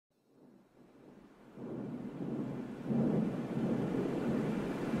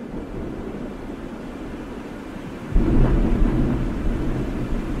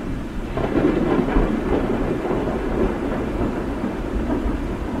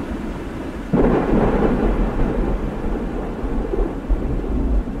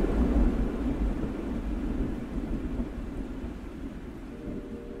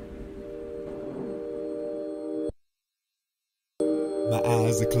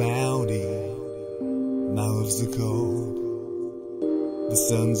cloudy, my love's are cold. The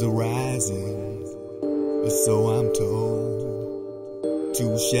suns are rising, so I'm told.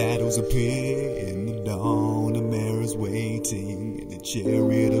 Two shadows appear in the dawn, a mare's waiting in the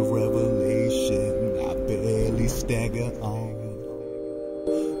chariot of revelation. I barely stagger on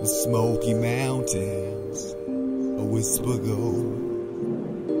the smoky mountains, a whisper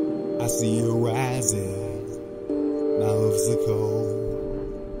goes. I see you rising, my love's are cold.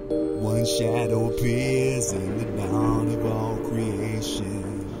 One shadow appears in the dawn of all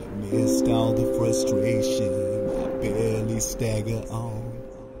creation. Amidst all the frustration, I barely stagger on.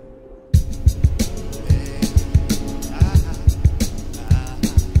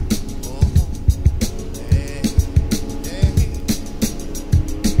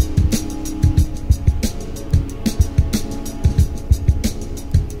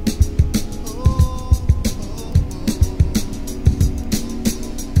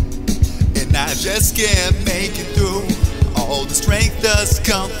 I just can't make it through. All the strength does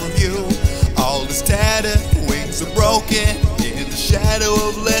come from you. All is tattered, wings are broken in the shadow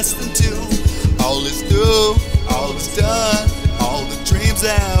of less than two. All is through, all is done. All the dreams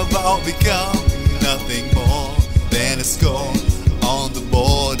have all become nothing more than a score on the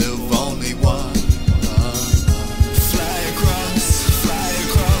board of only one. Fly across, fly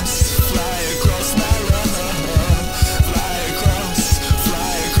across, fly across my love. Fly across,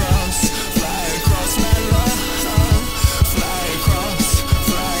 fly across, fly across my love. Fly across,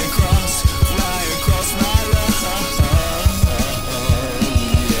 fly across, fly across my love.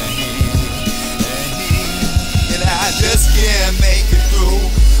 And I just can't make it through.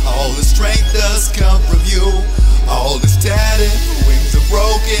 All the strength does come from you. All is tattered, wings are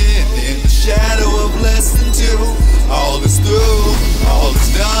broken in the shadow of less than two. All is through, all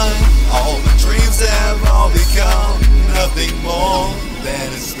is done. All the dreams have all become nothing more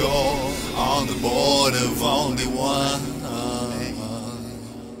than a score on the board of only one.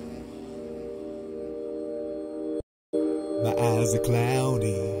 My eyes are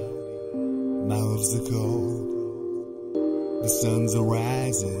cloudy, my love's are cold. The suns are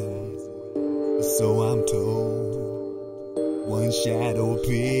rising, so I'm told. One shadow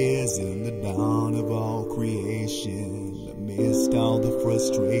appears in the dawn of all creation. Amidst all the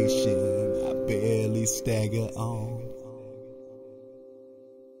frustration, I barely stagger on.